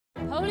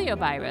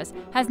poliovirus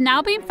has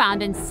now been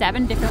found in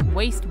 7 different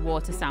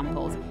wastewater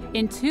samples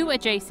in 2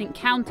 adjacent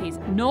counties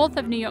north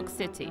of New York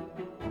City.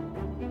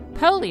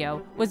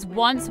 Polio was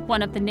once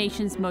one of the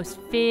nation's most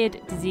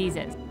feared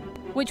diseases,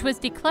 which was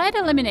declared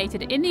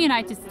eliminated in the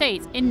United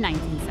States in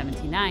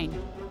 1979,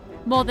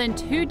 more than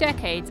 2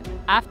 decades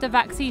after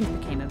vaccines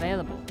became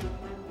available.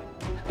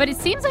 But it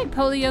seems like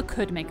polio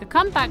could make a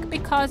comeback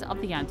because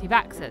of the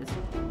anti-vaxxers,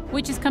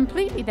 which is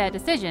completely their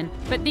decision,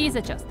 but these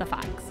are just the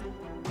facts.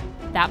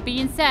 That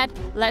being said,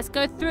 let's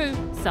go through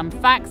some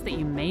facts that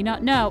you may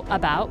not know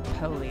about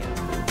polio.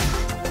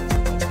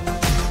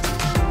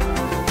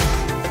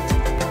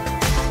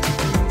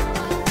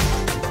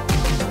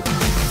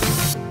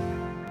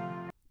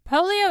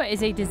 Polio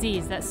is a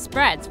disease that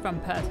spreads from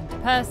person to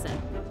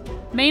person,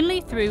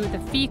 mainly through the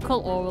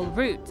fecal-oral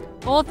route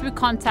or through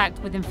contact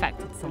with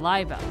infected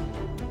saliva.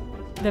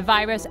 The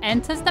virus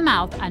enters the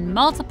mouth and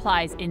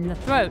multiplies in the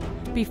throat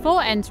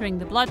before entering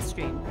the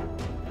bloodstream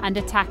and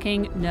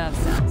attacking nerve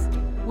cells,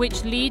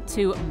 which lead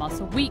to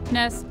muscle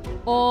weakness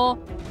or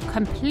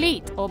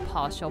complete or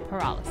partial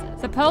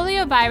paralysis. The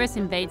polio virus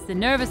invades the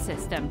nervous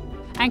system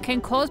and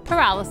can cause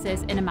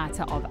paralysis in a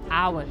matter of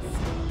hours.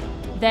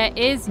 There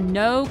is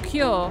no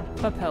cure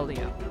for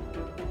polio,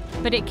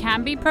 but it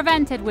can be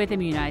prevented with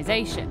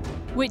immunization,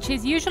 which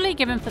is usually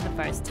given for the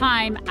first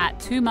time at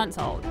 2 months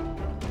old,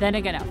 then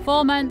again at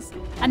 4 months,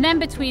 and then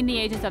between the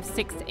ages of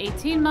 6 to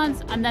 18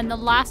 months, and then the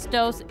last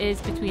dose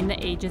is between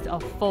the ages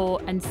of 4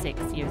 and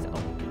 6 years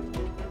old.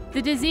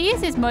 The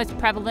disease is most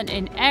prevalent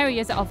in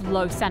areas of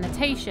low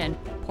sanitation,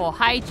 poor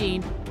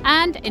hygiene,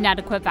 and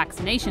inadequate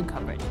vaccination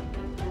coverage.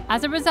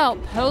 As a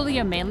result,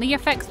 polio mainly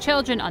affects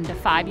children under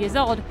 5 years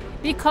old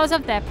because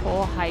of their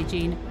poor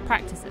hygiene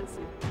practices.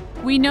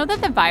 We know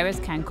that the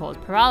virus can cause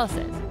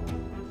paralysis,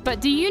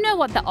 but do you know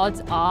what the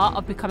odds are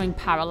of becoming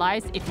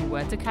paralyzed if you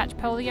were to catch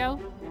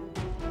polio?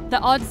 The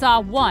odds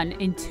are 1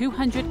 in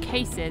 200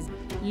 cases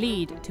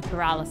lead to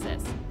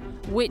paralysis,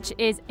 which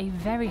is a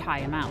very high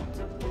amount.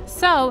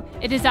 So,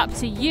 it is up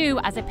to you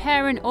as a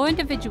parent or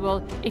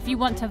individual if you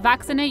want to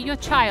vaccinate your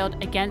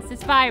child against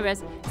this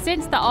virus,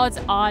 since the odds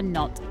are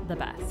not the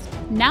best.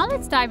 Now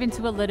let's dive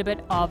into a little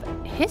bit of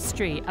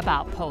history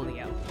about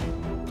polio.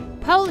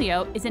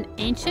 Polio is an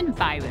ancient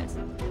virus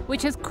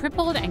which has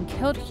crippled and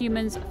killed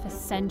humans for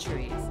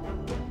centuries.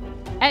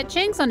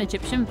 Etchings on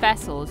Egyptian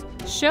vessels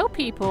show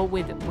people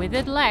with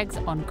withered legs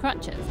on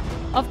crutches.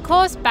 Of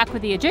course, back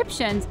with the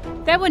Egyptians,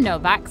 there were no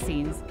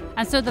vaccines,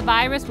 and so the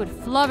virus would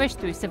flourish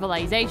through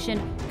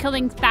civilization,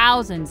 killing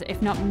thousands,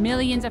 if not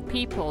millions of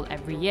people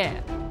every year.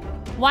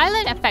 While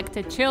it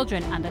affected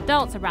children and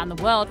adults around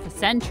the world for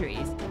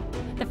centuries,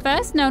 the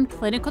first known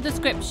clinical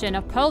description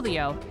of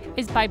polio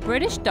is by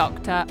British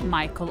doctor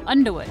Michael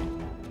Underwood,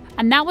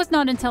 and that was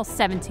not until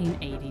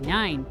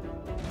 1789.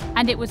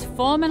 And it was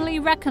formally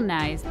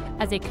recognized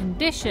as a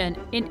condition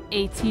in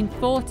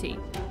 1840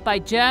 by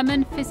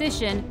German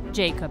physician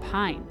Jacob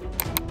Hein.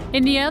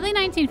 In the early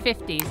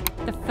 1950s,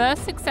 the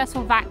first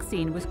successful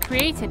vaccine was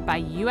created by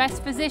US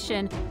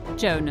physician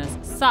Jonas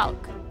Salk.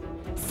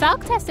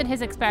 Salk tested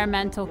his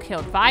experimental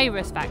killed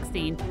virus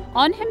vaccine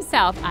on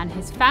himself and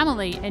his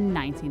family in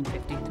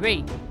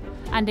 1953,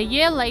 and a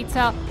year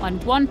later on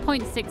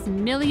 1.6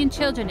 million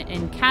children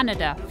in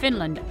Canada,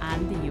 Finland,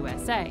 and the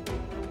USA.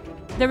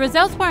 The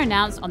results were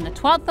announced on the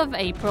 12th of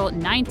April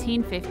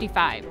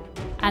 1955,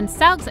 and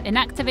Salk's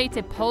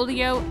inactivated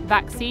polio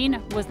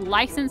vaccine was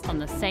licensed on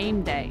the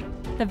same day.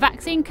 The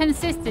vaccine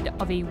consisted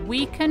of a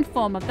weakened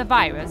form of the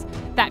virus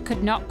that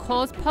could not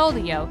cause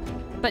polio,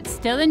 but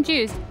still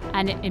induced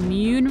an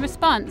immune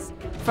response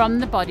from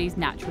the body's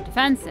natural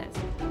defenses.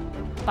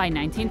 By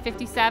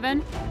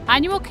 1957,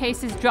 annual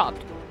cases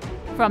dropped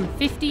from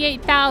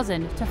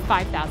 58,000 to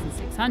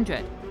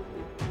 5,600.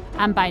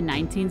 And by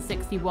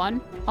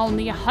 1961,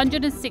 only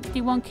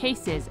 161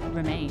 cases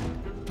remained.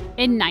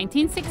 In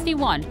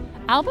 1961,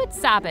 Albert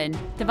Sabin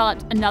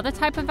developed another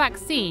type of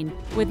vaccine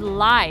with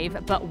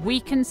live but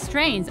weakened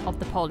strains of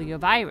the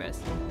poliovirus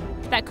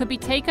that could be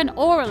taken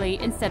orally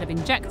instead of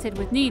injected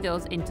with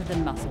needles into the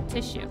muscle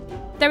tissue.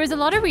 There is a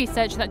lot of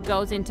research that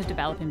goes into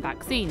developing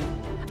vaccines,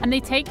 and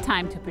they take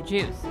time to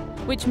produce,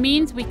 which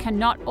means we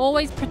cannot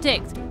always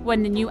predict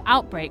when the new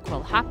outbreak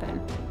will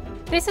happen.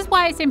 This is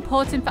why it's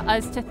important for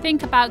us to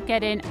think about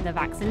getting the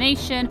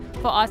vaccination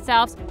for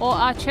ourselves or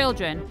our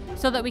children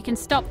so that we can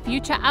stop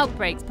future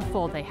outbreaks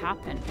before they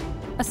happen.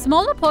 A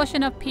smaller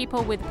portion of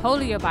people with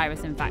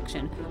poliovirus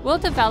infection will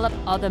develop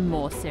other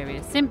more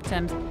serious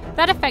symptoms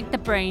that affect the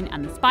brain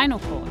and the spinal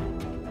cord.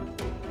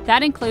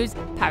 That includes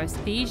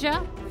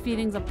paresthesia,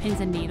 feelings of pins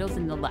and needles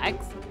in the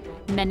legs,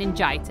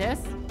 meningitis,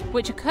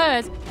 which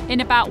occurs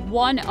in about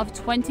 1 of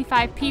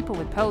 25 people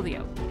with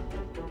polio,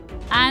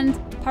 and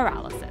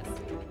paralysis,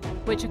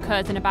 which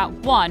occurs in about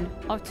 1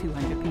 of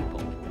 200 people.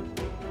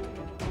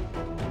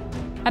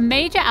 A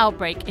major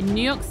outbreak in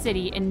New York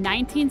City in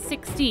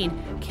 1916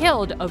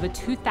 killed over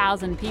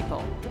 2,000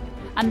 people,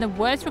 and the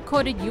worst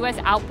recorded US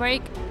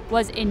outbreak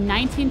was in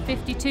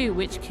 1952,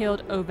 which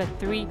killed over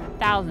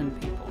 3,000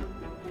 people.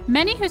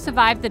 Many who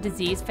survived the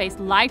disease faced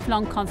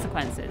lifelong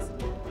consequences.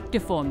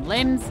 deformed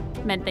limbs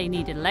meant they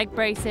needed leg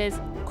braces,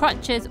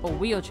 crutches, or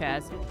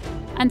wheelchairs.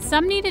 And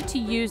some needed to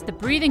use the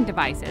breathing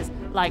devices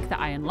like the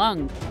iron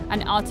lung,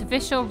 an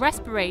artificial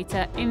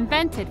respirator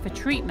invented for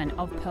treatment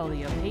of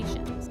polio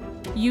patients.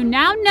 You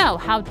now know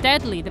how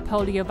deadly the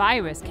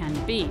poliovirus can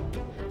be,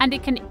 and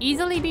it can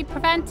easily be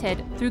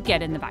prevented through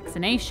getting the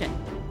vaccination.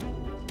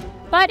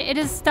 But it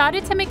has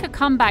started to make a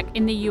comeback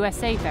in the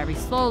USA very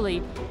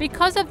slowly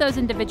because of those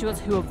individuals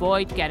who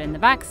avoid getting the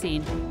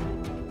vaccine,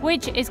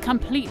 which is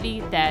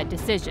completely their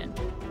decision.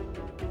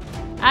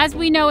 As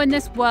we know in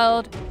this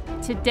world,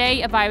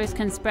 today a virus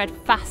can spread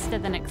faster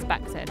than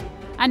expected.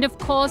 And of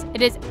course,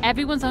 it is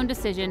everyone's own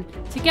decision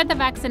to get the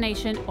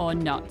vaccination or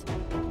not.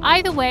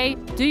 Either way,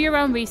 do your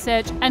own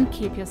research and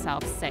keep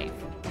yourself safe.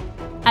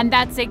 And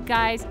that's it,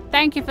 guys.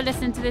 Thank you for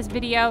listening to this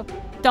video.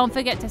 Don't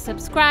forget to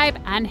subscribe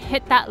and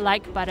hit that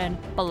like button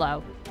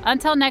below.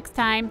 Until next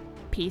time,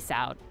 peace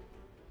out.